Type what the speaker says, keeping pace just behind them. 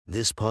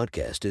This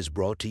podcast is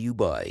brought to you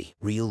by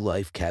Real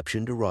Life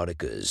Captioned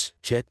Eroticas.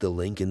 Check the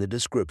link in the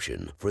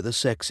description for the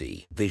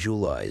sexy,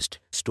 visualized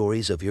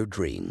stories of your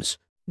dreams.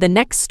 The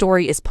next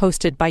story is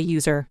posted by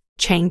user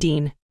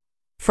Changdean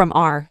from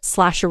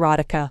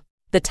r/erotica.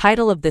 The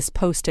title of this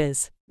post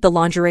is The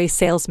Lingerie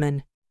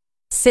Salesman.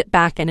 Sit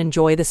back and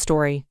enjoy the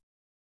story.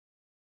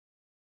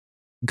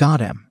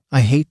 Goddamn,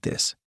 I hate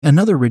this.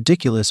 Another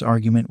ridiculous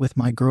argument with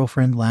my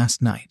girlfriend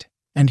last night.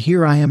 And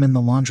here I am in the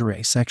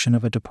lingerie section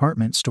of a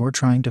department store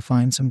trying to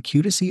find some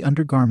cutesy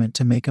undergarment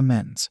to make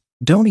amends.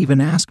 Don't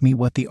even ask me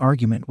what the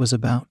argument was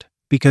about,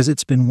 because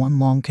it's been one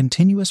long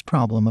continuous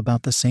problem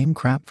about the same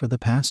crap for the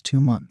past 2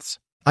 months.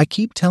 I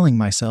keep telling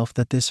myself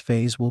that this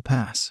phase will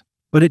pass,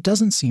 but it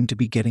doesn't seem to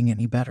be getting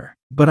any better.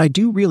 But I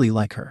do really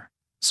like her,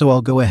 so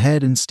I'll go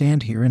ahead and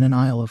stand here in an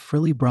aisle of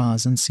frilly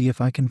bras and see if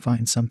I can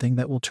find something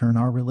that will turn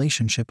our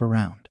relationship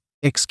around.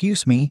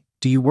 Excuse me,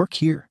 do you work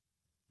here?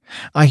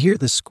 I hear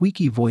the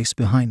squeaky voice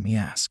behind me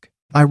ask.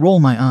 I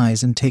roll my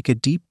eyes and take a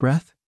deep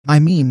breath. I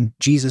mean,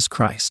 Jesus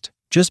Christ,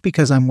 just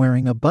because I'm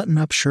wearing a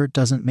button-up shirt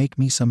doesn't make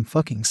me some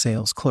fucking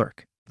sales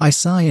clerk. I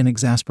sigh in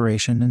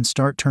exasperation and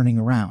start turning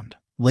around.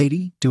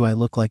 Lady, do I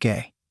look like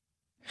a?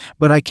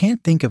 But I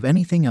can't think of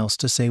anything else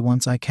to say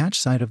once I catch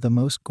sight of the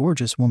most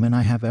gorgeous woman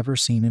I have ever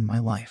seen in my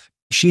life.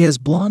 She has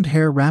blonde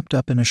hair wrapped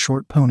up in a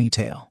short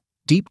ponytail,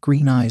 deep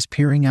green eyes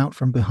peering out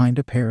from behind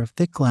a pair of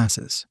thick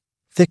glasses,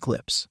 thick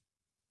lips,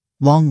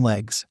 long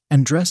legs,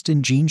 and dressed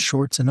in jean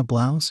shorts and a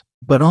blouse.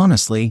 But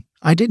honestly,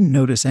 I didn't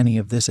notice any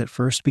of this at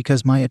first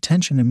because my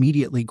attention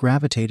immediately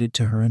gravitated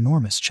to her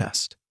enormous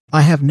chest.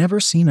 I have never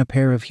seen a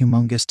pair of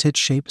humongous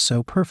tits shaped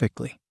so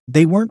perfectly.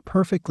 They weren't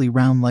perfectly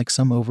round like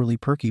some overly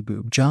perky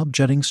boob job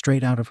jutting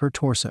straight out of her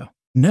torso.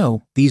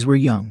 No, these were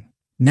young,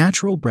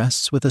 natural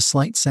breasts with a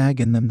slight sag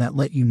in them that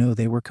let you know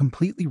they were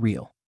completely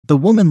real. The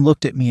woman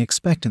looked at me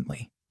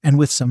expectantly, and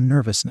with some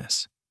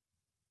nervousness.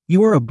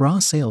 You are a bra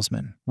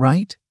salesman,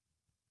 right?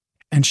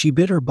 And she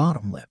bit her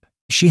bottom lip.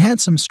 She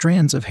had some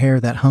strands of hair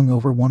that hung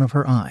over one of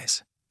her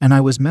eyes, and I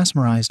was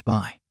mesmerized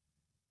by.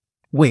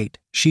 Wait,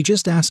 she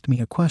just asked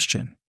me a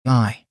question.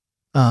 I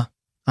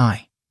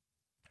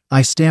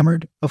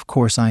stammered, of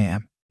course I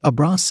am. A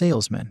bra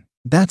salesman.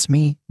 That's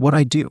me, what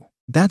I do.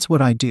 That's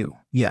what I do,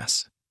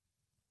 yes.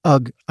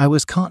 Ugh, I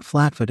was caught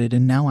flat-footed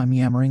and now I'm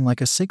yammering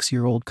like a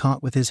 6-year-old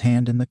caught with his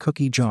hand in the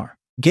cookie jar.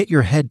 Get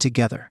your head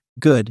together.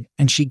 Good,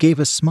 and she gave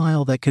a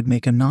smile that could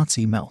make a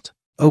Nazi melt.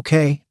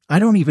 Okay, I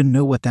don't even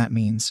know what that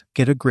means.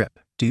 Get a grip,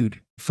 dude.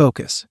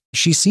 Focus.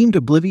 She seemed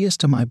oblivious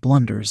to my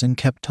blunders and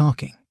kept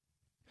talking.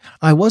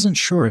 I wasn't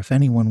sure if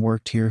anyone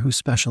worked here who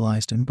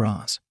specialized in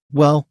bras.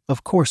 Well,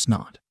 of course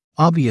not.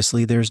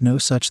 Obviously there's no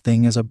such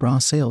thing as a bra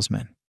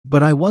salesman.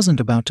 But I wasn't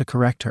about to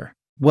correct her.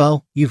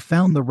 Well, you've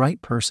found the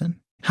right person.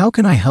 How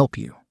can I help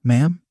you,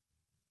 ma'am?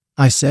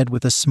 I said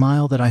with a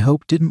smile that I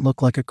hope didn't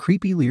look like a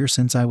creepy leer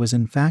since I was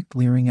in fact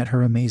leering at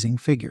her amazing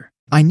figure.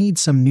 I need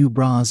some new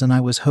bras and I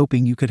was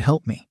hoping you could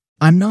help me.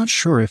 I'm not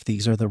sure if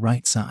these are the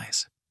right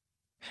size.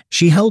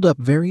 She held up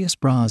various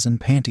bras and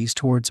panties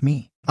towards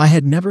me. I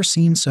had never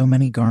seen so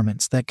many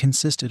garments that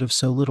consisted of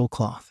so little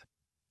cloth.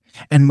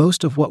 And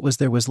most of what was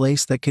there was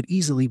lace that could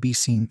easily be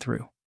seen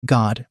through.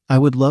 God, I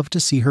would love to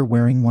see her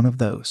wearing one of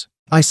those.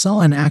 I saw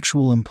an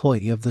actual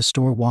employee of the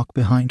store walk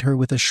behind her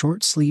with a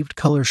short-sleeved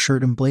color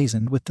shirt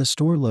emblazoned with the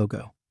store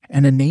logo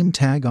and a name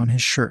tag on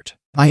his shirt.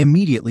 I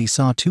immediately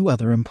saw 2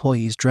 other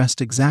employees dressed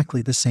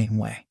exactly the same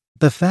way.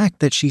 The fact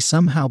that she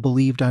somehow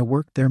believed I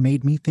worked there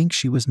made me think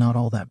she was not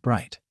all that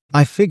bright.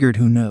 I figured,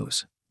 who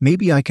knows,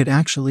 maybe I could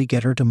actually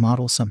get her to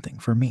model something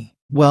for me.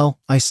 Well,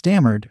 I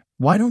stammered,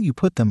 why don't you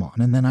put them on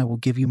and then I will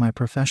give you my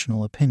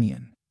professional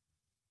opinion.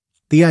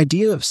 The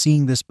idea of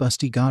seeing this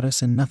busty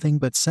goddess in nothing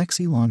but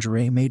sexy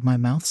lingerie made my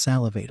mouth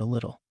salivate a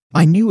little.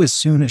 I knew as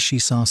soon as she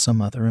saw some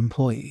other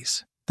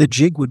employees, the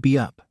jig would be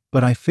up,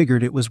 but I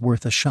figured it was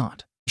worth a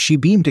shot. She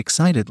beamed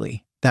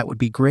excitedly. That would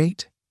be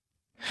great.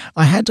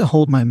 I had to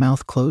hold my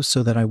mouth closed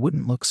so that I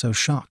wouldn't look so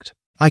shocked.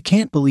 I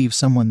can't believe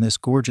someone this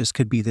gorgeous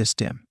could be this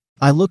dim.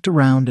 I looked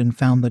around and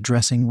found the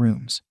dressing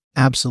rooms.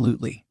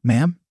 Absolutely,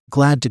 ma'am.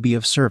 Glad to be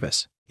of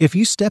service. If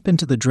you step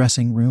into the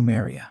dressing room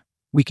area,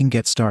 we can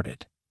get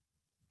started.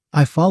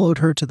 I followed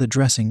her to the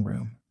dressing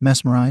room,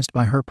 mesmerized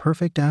by her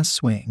perfect ass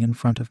swaying in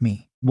front of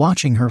me.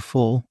 Watching her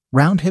full,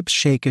 round hips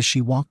shake as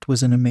she walked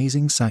was an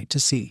amazing sight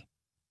to see.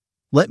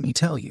 Let me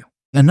tell you.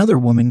 Another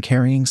woman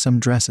carrying some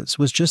dresses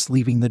was just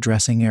leaving the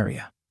dressing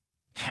area.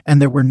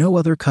 And there were no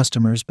other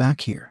customers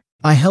back here.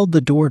 I held the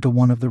door to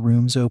one of the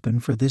rooms open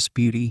for this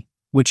beauty,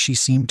 which she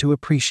seemed to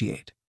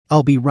appreciate.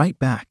 I'll be right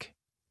back.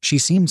 She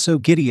seemed so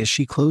giddy as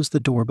she closed the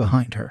door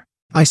behind her.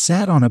 I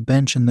sat on a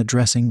bench in the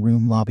dressing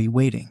room lobby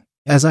waiting.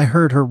 As I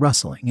heard her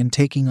rustling and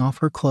taking off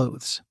her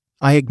clothes,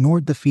 I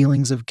ignored the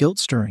feelings of guilt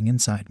stirring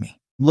inside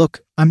me.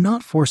 Look, I'm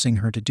not forcing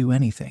her to do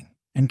anything,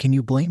 and can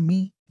you blame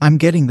me? I'm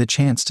getting the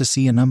chance to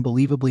see an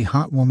unbelievably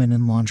hot woman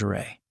in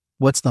lingerie.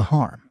 What's the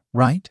harm,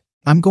 right?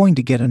 I'm going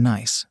to get a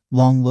nice,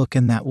 long look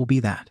and that will be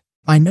that.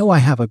 I know I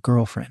have a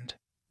girlfriend,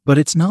 but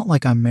it's not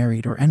like I'm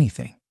married or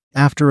anything.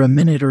 After a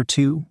minute or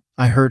two,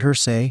 I heard her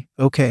say,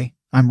 okay,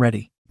 I'm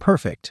ready.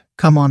 Perfect,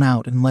 come on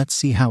out and let's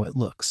see how it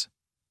looks.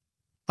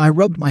 I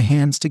rubbed my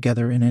hands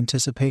together in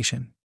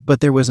anticipation,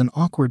 but there was an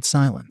awkward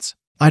silence.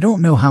 I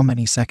don't know how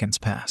many seconds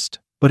passed,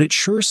 but it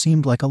sure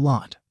seemed like a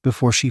lot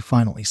before she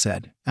finally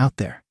said, "Out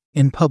there,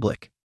 in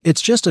public.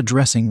 It's just a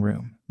dressing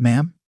room,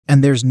 ma'am,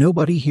 and there's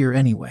nobody here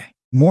anyway."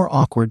 More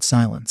awkward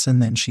silence,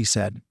 and then she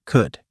said,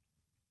 Could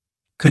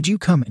you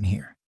come in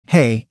here?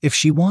 Hey, if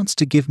she wants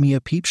to give me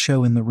a peep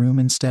show in the room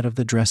instead of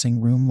the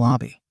dressing room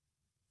lobby,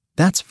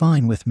 that's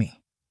fine with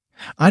me.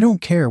 I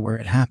don't care where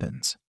it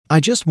happens. I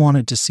just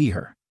wanted to see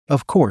her.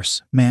 Of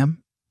course,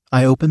 ma'am.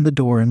 I opened the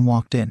door and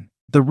walked in.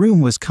 The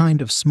room was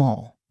kind of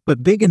small,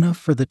 but big enough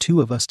for the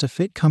two of us to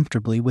fit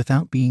comfortably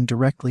without being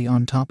directly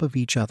on top of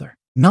each other.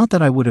 Not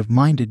that I would have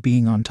minded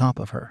being on top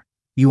of her.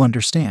 You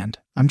understand,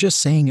 I'm just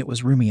saying it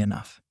was roomy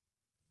enough.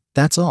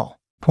 That's all.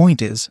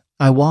 Point is,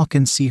 I walk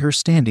and see her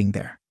standing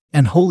there.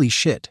 And holy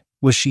shit,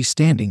 was she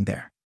standing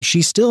there.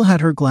 She still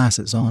had her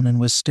glasses on and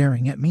was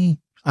staring at me,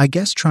 I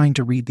guess trying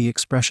to read the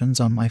expressions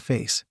on my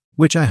face,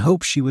 which I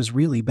hope she was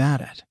really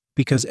bad at,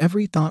 because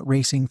every thought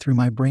racing through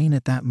my brain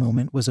at that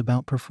moment was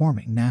about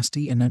performing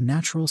nasty and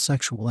unnatural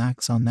sexual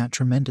acts on that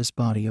tremendous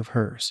body of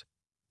hers,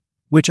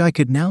 which I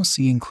could now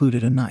see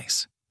included a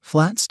nice,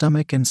 flat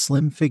stomach and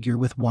slim figure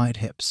with wide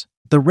hips.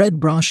 The red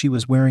bra she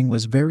was wearing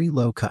was very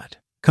low cut,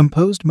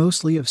 composed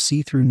mostly of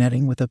see-through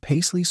netting with a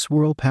paisley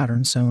swirl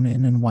pattern sewn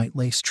in and white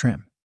lace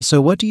trim. "So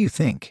what do you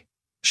think?"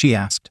 she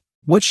asked.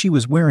 What she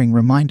was wearing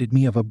reminded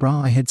me of a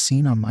bra I had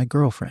seen on my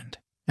girlfriend,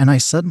 and I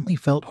suddenly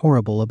felt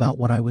horrible about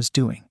what I was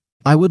doing.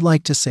 I would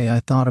like to say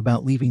I thought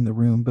about leaving the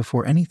room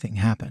before anything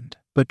happened,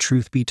 but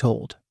truth be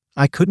told,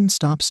 I couldn't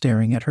stop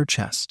staring at her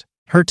chest.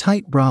 Her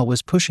tight bra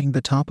was pushing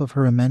the top of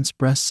her immense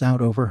breasts out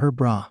over her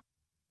bra,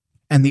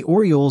 and the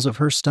aureoles of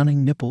her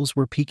stunning nipples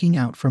were peeking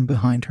out from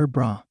behind her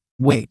bra.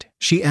 Wait,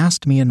 she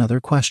asked me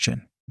another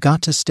question.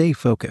 Got to stay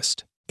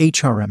focused.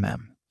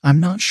 HRMM. I'm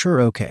not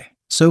sure, okay.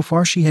 So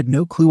far she had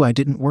no clue I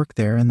didn't work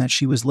there and that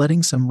she was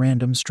letting some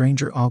random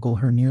stranger ogle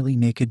her nearly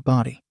naked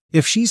body.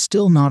 If she's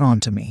still not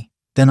onto me,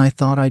 then I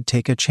thought I'd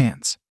take a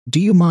chance. Do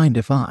you mind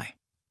if I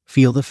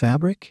feel the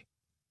fabric?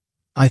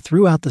 I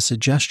threw out the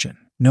suggestion,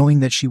 knowing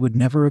that she would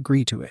never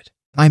agree to it.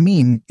 I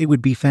mean, it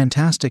would be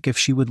fantastic if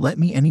she would let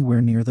me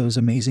anywhere near those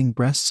amazing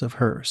breasts of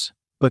hers.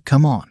 But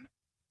come on.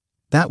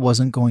 That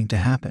wasn't going to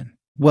happen.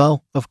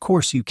 Well, of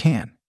course you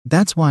can.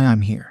 That's why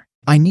I'm here.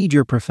 I need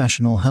your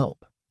professional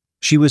help.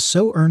 She was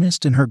so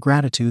earnest in her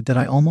gratitude that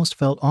I almost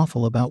felt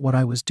awful about what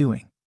I was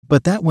doing.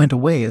 But that went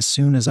away as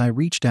soon as I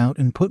reached out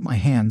and put my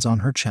hands on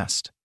her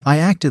chest. I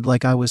acted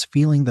like I was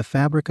feeling the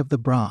fabric of the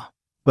bra,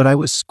 but I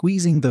was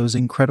squeezing those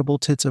incredible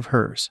tits of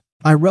hers.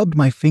 I rubbed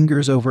my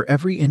fingers over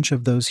every inch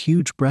of those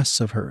huge breasts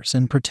of hers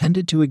and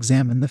pretended to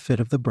examine the fit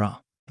of the bra.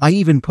 I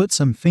even put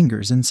some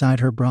fingers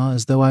inside her bra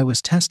as though I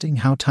was testing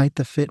how tight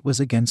the fit was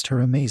against her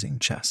amazing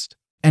chest.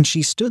 And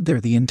she stood there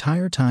the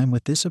entire time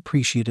with this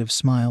appreciative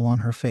smile on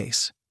her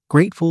face,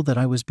 grateful that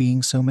I was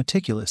being so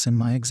meticulous in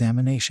my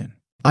examination.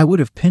 I would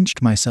have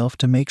pinched myself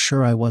to make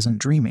sure I wasn't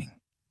dreaming,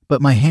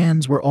 but my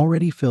hands were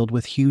already filled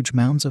with huge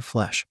mounds of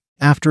flesh.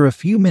 After a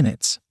few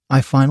minutes,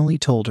 I finally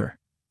told her,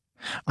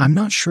 "I'm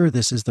not sure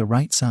this is the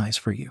right size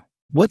for you.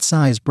 What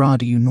size bra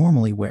do you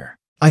normally wear?"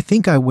 "I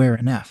think I wear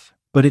an F,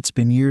 but it's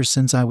been years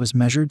since I was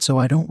measured, so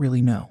I don't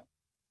really know."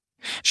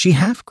 She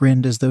half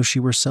grinned as though she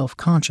were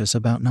self-conscious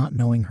about not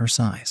knowing her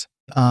size.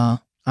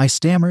 I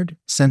stammered,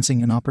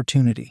 sensing an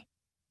opportunity.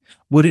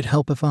 "Would it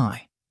help if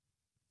I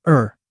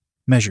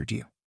measured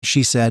you?"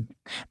 She said.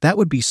 "That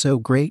would be so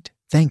great,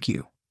 thank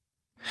you."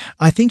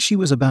 I think she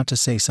was about to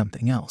say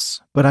something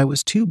else, but I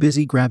was too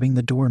busy grabbing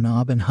the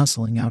doorknob and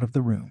hustling out of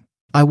the room.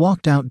 I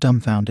walked out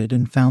dumbfounded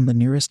and found the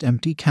nearest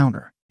empty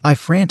counter. I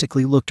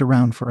frantically looked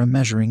around for a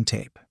measuring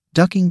tape,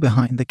 ducking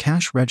behind the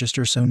cash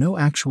register so no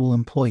actual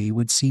employee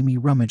would see me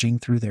rummaging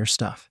through their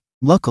stuff.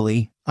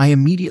 Luckily, I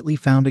immediately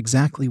found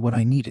exactly what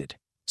I needed,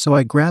 so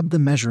I grabbed the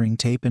measuring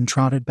tape and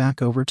trotted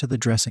back over to the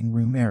dressing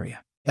room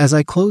area. As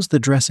I closed the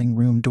dressing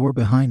room door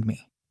behind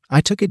me, I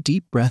took a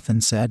deep breath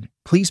and said,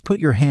 "Please put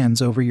your hands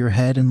over your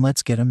head and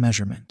let's get a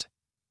measurement."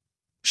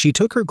 She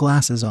took her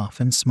glasses off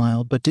and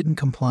smiled but didn't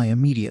comply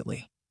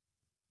immediately.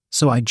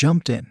 So I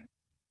jumped in.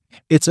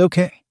 "It's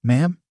okay,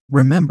 ma'am.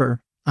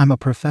 Remember, I'm a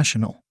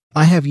professional.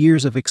 I have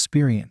years of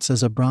experience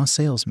as a bra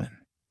salesman,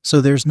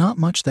 so there's not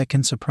much that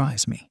can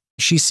surprise me."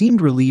 She seemed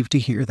relieved to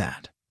hear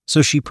that,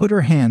 so she put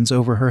her hands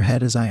over her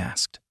head as I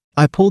asked.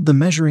 I pulled the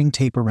measuring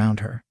tape around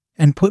her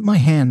and put my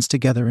hands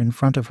together in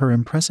front of her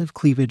impressive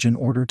cleavage in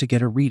order to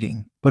get a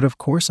reading, but of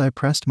course I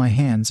pressed my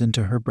hands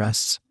into her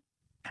breasts.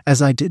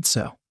 As I did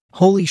so,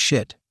 holy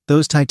shit,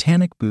 those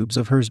titanic boobs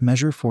of hers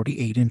measure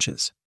 48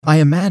 inches. I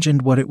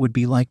imagined what it would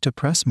be like to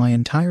press my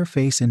entire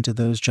face into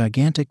those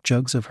gigantic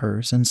jugs of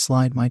hers and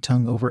slide my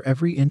tongue over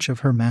every inch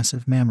of her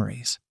massive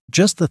mammaries.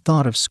 Just the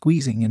thought of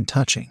squeezing and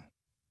touching.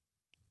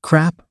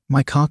 Crap,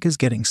 my cock is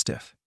getting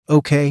stiff.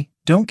 Okay,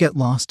 don't get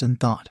lost in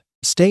thought.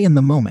 Stay in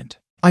the moment.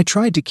 I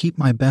tried to keep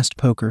my best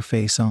poker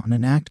face on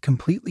and act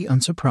completely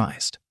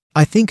unsurprised.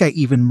 I think I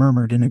even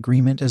murmured in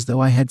agreement as though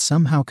I had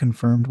somehow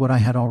confirmed what I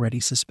had already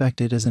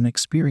suspected as an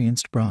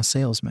experienced bra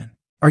salesman.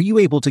 Are you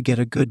able to get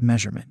a good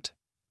measurement?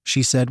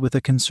 She said with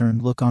a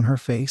concerned look on her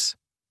face.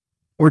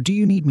 Or do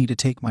you need me to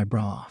take my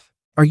bra off?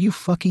 Are you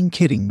fucking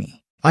kidding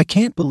me? I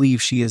can't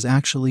believe she is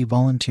actually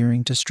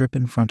volunteering to strip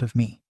in front of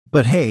me.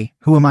 But hey,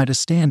 who am I to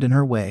stand in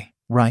her way,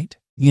 right?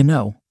 You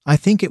know, I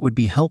think it would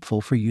be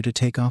helpful for you to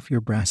take off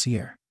your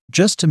brassiere,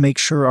 just to make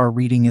sure our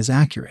reading is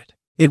accurate.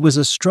 It was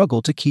a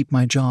struggle to keep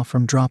my jaw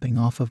from dropping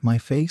off of my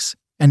face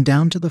and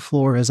down to the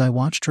floor as I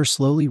watched her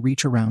slowly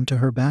reach around to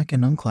her back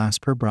and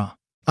unclasp her bra.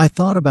 I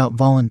thought about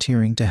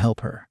volunteering to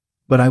help her,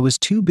 but I was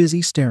too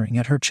busy staring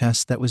at her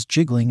chest that was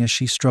jiggling as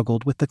she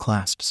struggled with the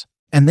clasps.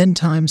 And then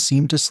time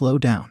seemed to slow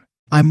down.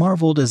 I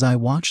marveled as I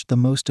watched the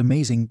most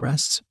amazing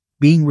breasts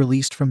being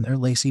released from their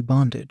lacy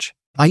bondage.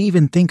 I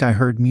even think I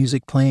heard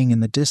music playing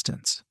in the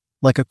distance,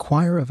 like a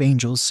choir of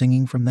angels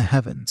singing from the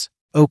heavens.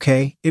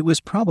 Okay, it was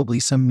probably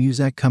some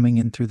music coming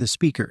in through the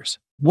speakers.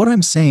 What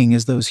I'm saying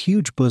is those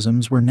huge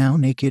bosoms were now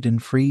naked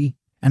and free,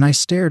 and I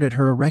stared at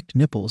her erect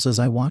nipples as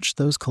I watched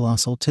those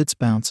colossal tits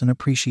bounce in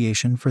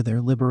appreciation for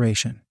their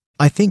liberation.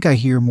 I think I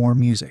hear more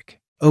music.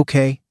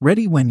 Okay,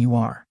 ready when you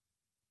are,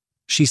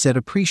 she said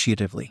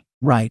appreciatively.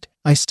 Right,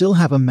 I still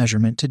have a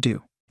measurement to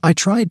do. I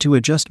tried to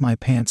adjust my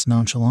pants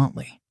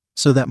nonchalantly,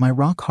 so that my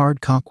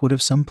rock-hard cock would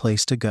have some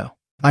place to go.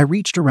 I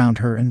reached around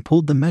her and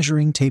pulled the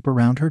measuring tape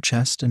around her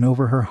chest and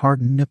over her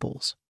hardened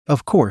nipples.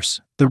 Of course,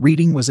 the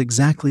reading was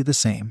exactly the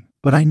same,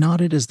 but I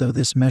nodded as though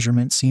this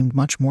measurement seemed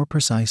much more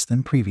precise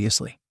than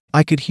previously.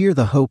 I could hear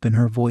the hope in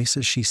her voice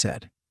as she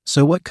said,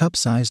 "So what cup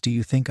size do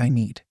you think I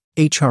need?"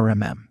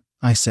 "HRMM,"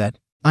 I said.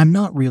 "I'm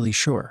not really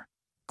sure."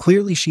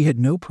 Clearly she had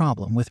no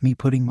problem with me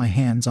putting my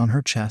hands on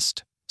her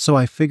chest, so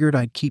I figured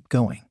I'd keep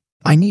going.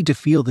 "I need to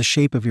feel the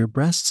shape of your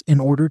breasts in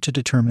order to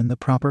determine the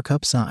proper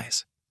cup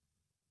size."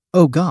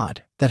 Oh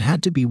God, that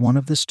had to be one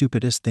of the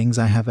stupidest things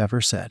I have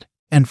ever said.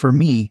 And for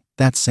me,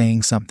 that's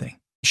saying something.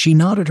 She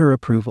nodded her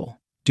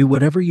approval. "Do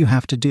whatever you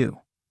have to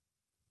do."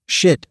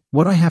 Shit,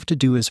 what I have to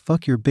do is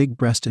fuck your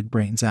big-breasted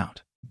brains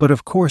out. But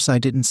of course I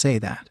didn't say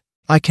that.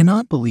 I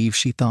cannot believe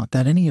she thought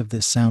that any of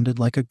this sounded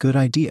like a good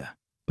idea.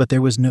 But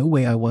there was no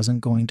way I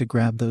wasn't going to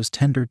grab those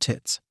tender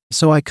tits.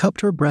 So I cupped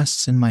her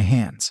breasts in my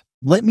hands.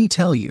 Let me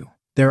tell you,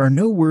 there are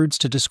no words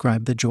to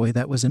describe the joy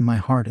that was in my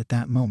heart at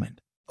that moment.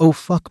 Oh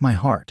fuck my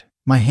heart.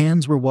 My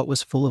hands were what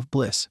was full of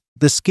bliss.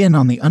 The skin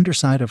on the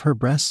underside of her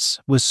breasts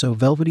was so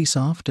velvety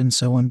soft and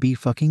so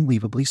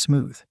unbe-fucking-leavably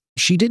smooth.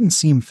 She didn't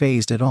seem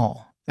fazed at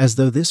all, as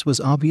though this was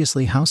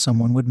obviously how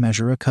someone would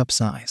measure a cup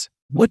size.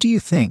 What do you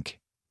think?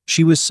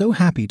 She was so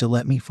happy to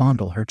let me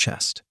fondle her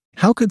chest.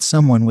 How could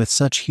someone with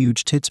such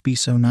huge tits be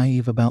so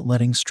naive about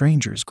letting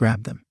strangers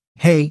grab them?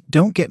 Hey,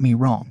 don't get me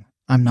wrong,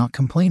 I'm not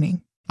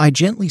complaining. I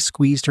gently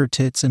squeezed her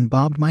tits and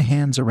bobbed my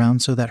hands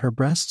around so that her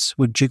breasts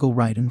would jiggle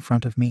right in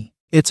front of me.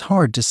 It's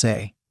hard to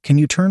say. Can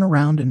you turn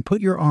around and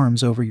put your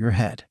arms over your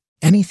head?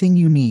 Anything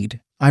you need.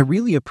 I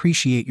really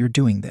appreciate your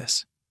doing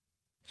this,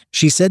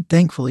 she said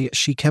thankfully as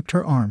she kept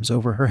her arms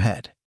over her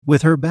head.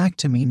 With her back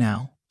to me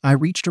now, I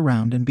reached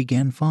around and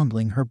began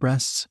fondling her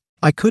breasts.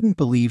 I couldn't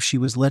believe she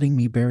was letting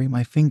me bury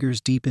my fingers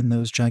deep in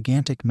those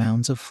gigantic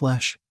mounds of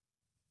flesh.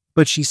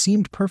 But she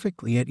seemed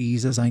perfectly at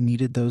ease as I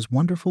kneaded those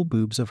wonderful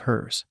boobs of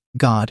hers.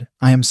 God,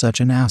 I am such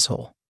an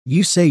asshole.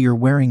 You say you're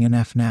wearing an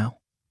F now?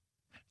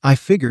 I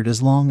figured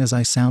as long as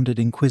I sounded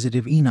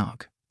inquisitive enough,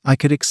 I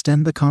could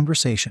extend the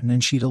conversation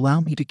and she'd allow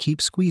me to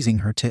keep squeezing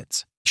her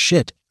tits.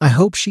 Shit, I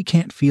hope she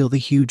can't feel the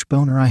huge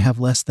boner I have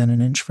less than an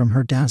inch from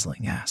her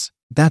dazzling ass.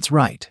 That's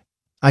right.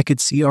 I could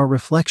see our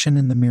reflection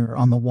in the mirror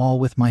on the wall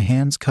with my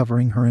hands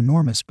covering her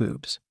enormous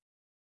boobs.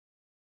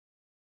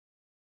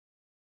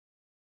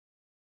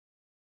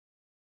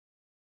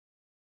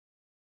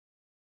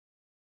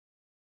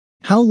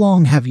 How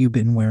long have you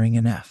been wearing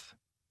an F?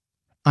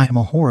 I am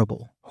a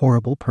horrible,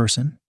 horrible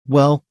person.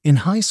 Well, in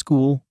high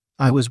school,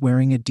 I was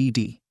wearing a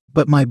DD,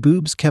 but my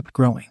boobs kept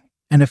growing,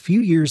 and a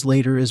few years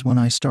later is when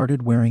I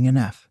started wearing an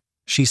F,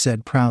 she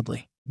said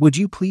proudly. Would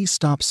you please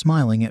stop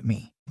smiling at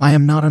me? I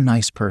am not a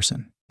nice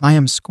person. I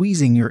am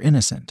squeezing your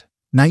innocent,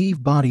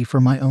 naive body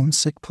for my own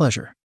sick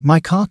pleasure.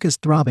 My cock is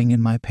throbbing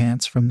in my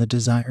pants from the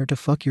desire to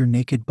fuck your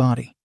naked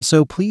body.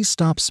 So please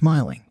stop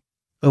smiling.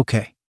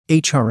 Okay,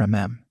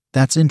 HRMM,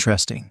 that's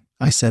interesting,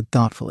 I said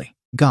thoughtfully.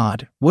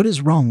 God, what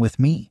is wrong with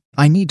me?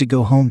 I need to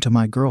go home to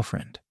my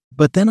girlfriend.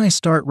 But then I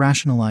start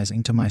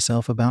rationalizing to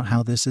myself about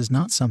how this is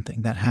not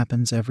something that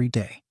happens every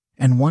day,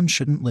 and one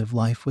shouldn't live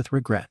life with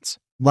regrets.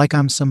 Like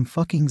I'm some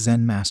fucking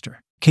Zen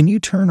master. Can you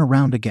turn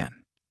around again?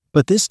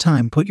 But this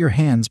time put your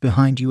hands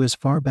behind you as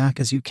far back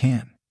as you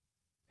can.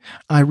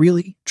 I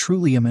really,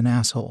 truly am an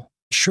asshole.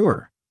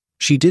 Sure.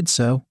 She did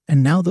so,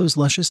 and now those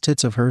luscious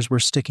tits of hers were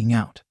sticking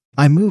out.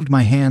 I moved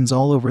my hands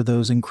all over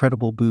those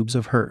incredible boobs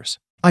of hers.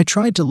 I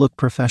tried to look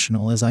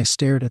professional as I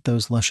stared at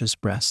those luscious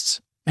breasts,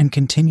 and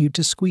continued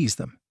to squeeze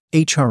them.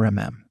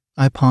 HRMM,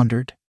 I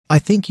pondered. I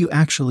think you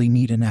actually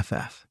need an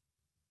FF.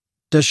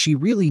 Does she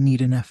really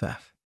need an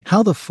FF?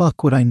 How the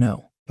fuck would I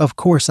know? Of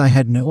course I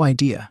had no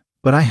idea.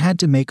 but I had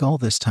to make all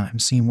this time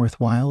seem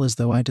worthwhile as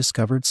though I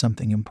discovered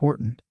something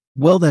important.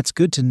 Well, that's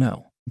good to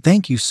know.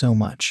 Thank you so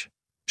much.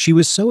 She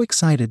was so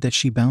excited that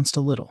she bounced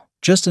a little,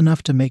 just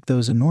enough to make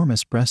those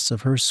enormous breasts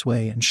of hers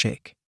sway and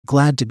shake.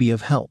 Glad to be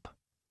of help.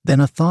 Then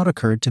a thought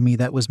occurred to me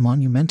that was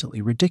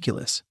monumentally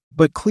ridiculous,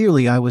 but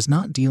clearly I was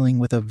not dealing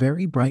with a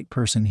very bright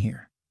person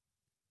here.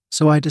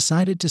 So I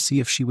decided to see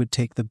if she would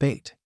take the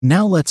bait.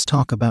 Now let's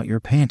talk about your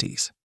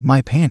panties.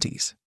 My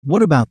panties.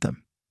 What about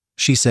them?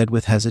 She said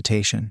with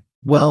hesitation.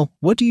 Well,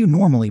 what do you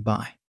normally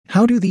buy?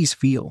 How do these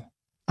feel?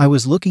 I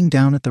was looking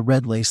down at the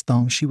red lace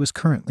thong she was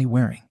currently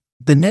wearing.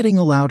 The netting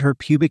allowed her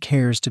pubic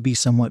hairs to be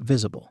somewhat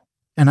visible,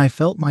 and I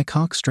felt my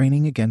cock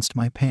straining against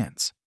my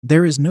pants.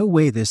 There is no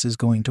way this is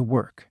going to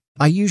work.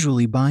 I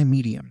usually buy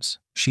mediums,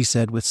 she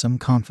said with some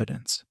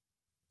confidence.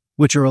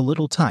 Which are a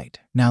little tight,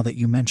 now that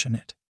you mention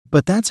it.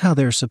 But that's how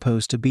they're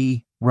supposed to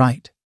be,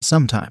 right?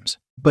 Sometimes.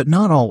 But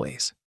not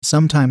always.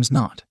 Sometimes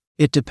not.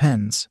 It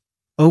depends.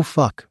 Oh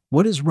fuck,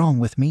 what is wrong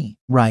with me?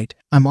 Right,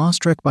 I'm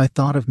awestruck by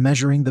thought of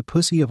measuring the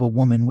pussy of a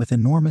woman with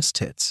enormous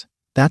tits.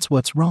 That's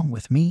what's wrong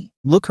with me.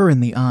 Look her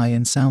in the eye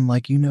and sound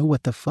like you know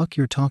what the fuck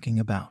you're talking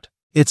about.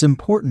 It's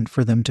important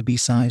for them to be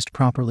sized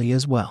properly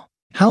as well.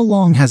 How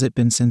long has it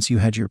been since you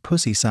had your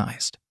pussy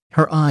sized?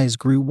 Her eyes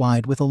grew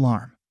wide with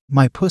alarm.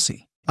 My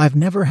pussy? I've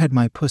never had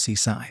my pussy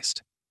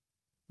sized.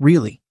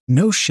 Really?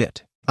 No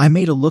shit. I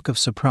made a look of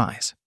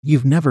surprise.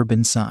 You've never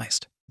been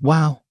sized.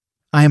 Wow.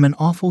 I am an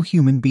awful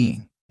human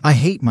being. I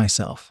hate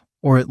myself,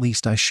 or at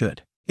least I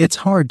should. It's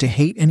hard to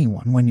hate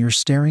anyone when you're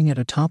staring at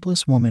a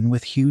topless woman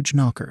with huge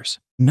knockers.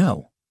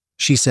 No,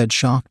 she said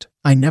shocked.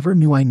 I never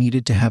knew I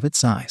needed to have it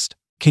sized.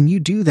 Can you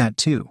do that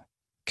too?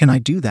 Can I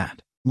do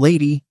that?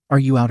 Lady, are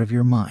you out of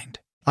your mind?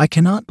 I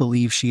cannot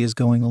believe she is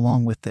going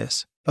along with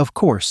this. Of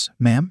course,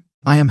 ma'am.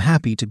 I am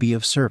happy to be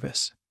of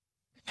service.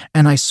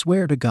 And I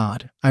swear to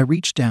God, I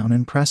reached down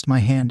and pressed my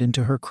hand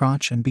into her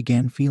crotch and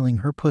began feeling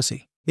her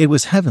pussy. It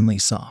was heavenly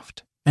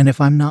soft, and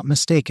if I'm not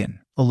mistaken,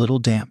 a little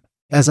damp.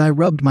 As I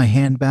rubbed my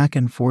hand back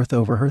and forth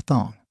over her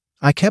thong,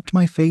 I kept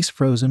my face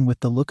frozen with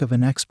the look of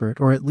an expert,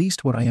 or at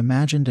least what I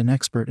imagined an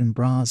expert in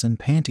bras and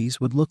panties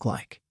would look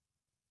like.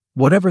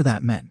 Whatever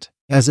that meant,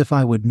 as if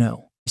I would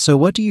know. So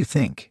what do you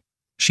think?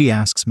 She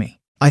asks me.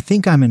 I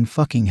think I'm in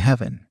fucking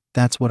heaven,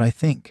 that's what I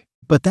think.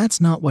 But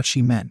that's not what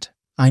she meant.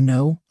 I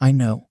know.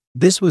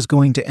 This was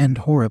going to end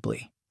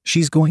horribly.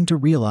 She's going to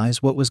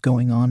realize what was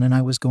going on and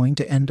I was going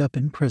to end up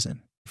in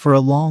prison. For a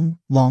long,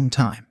 long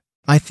time.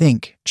 I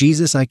think,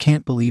 Jesus, I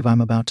can't believe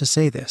I'm about to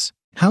say this.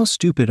 How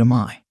stupid am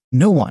I?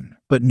 No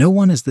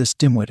one is this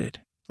dim-witted.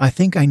 I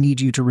think I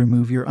need you to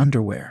remove your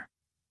underwear.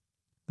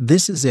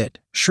 This is it.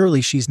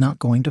 Surely she's not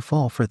going to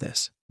fall for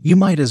this. You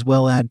might as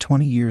well add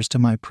 20 years to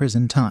my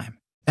prison time.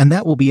 And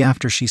that will be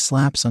after she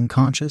slaps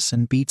unconscious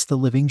and beats the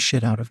living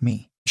shit out of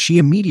me. She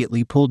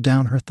immediately pulled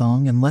down her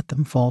thong and let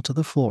them fall to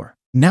the floor.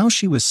 Now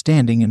she was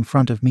standing in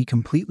front of me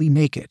completely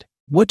naked.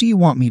 What do you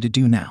want me to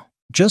do now?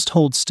 Just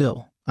hold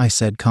still, I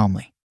said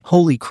calmly.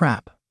 Holy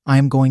crap, I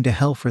am going to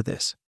hell for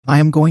this. I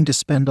am going to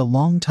spend a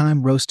long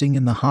time roasting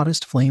in the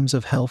hottest flames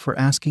of hell for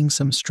asking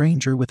some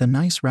stranger with a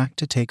nice rack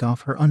to take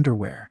off her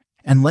underwear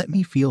and let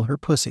me feel her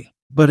pussy.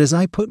 But as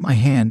I put my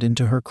hand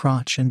into her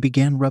crotch and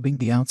began rubbing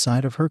the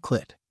outside of her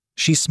clit,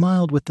 she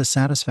smiled with the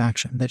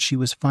satisfaction that she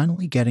was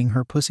finally getting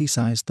her pussy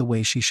sized the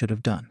way she should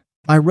have done.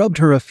 I rubbed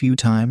her a few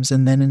times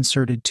and then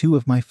inserted 2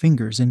 of my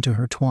fingers into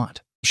her twat.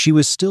 She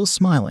was still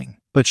smiling,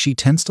 but she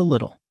tensed a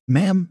little.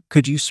 Ma'am,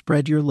 could you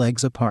spread your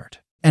legs apart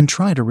and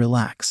try to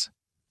relax?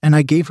 And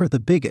I gave her the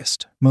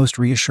biggest, most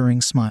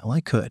reassuring smile I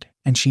could,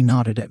 and she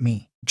nodded at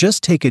me.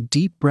 Just take a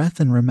deep breath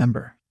and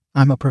remember,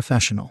 I'm a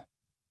professional.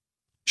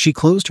 She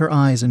closed her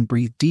eyes and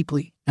breathed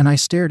deeply, and I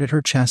stared at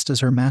her chest as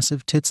her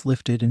massive tits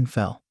lifted and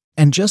fell.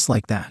 And just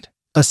like that,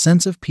 a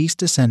sense of peace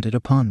descended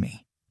upon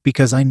me,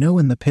 because I know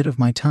in the pit of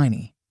my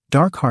tiny,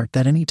 dark heart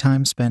that any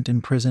time spent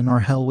in prison or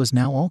hell was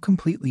now all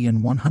completely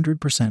and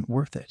 100%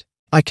 worth it.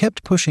 I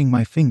kept pushing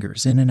my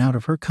fingers in and out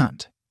of her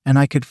cunt, and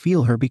I could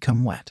feel her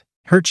become wet.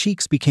 Her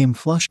cheeks became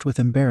flushed with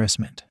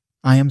embarrassment.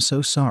 I am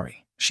so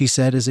sorry, she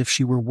said as if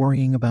she were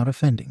worrying about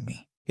offending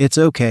me. It's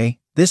okay,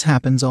 this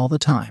happens all the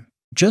time.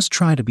 Just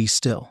try to be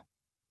still.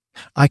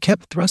 I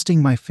kept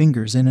thrusting my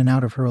fingers in and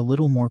out of her a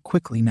little more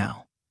quickly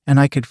now, and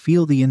I could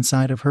feel the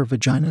inside of her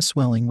vagina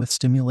swelling with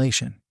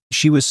stimulation.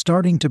 She was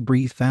starting to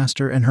breathe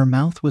faster and her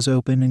mouth was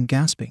open and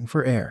gasping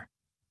for air,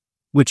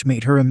 which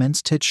made her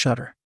immense tits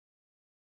shudder.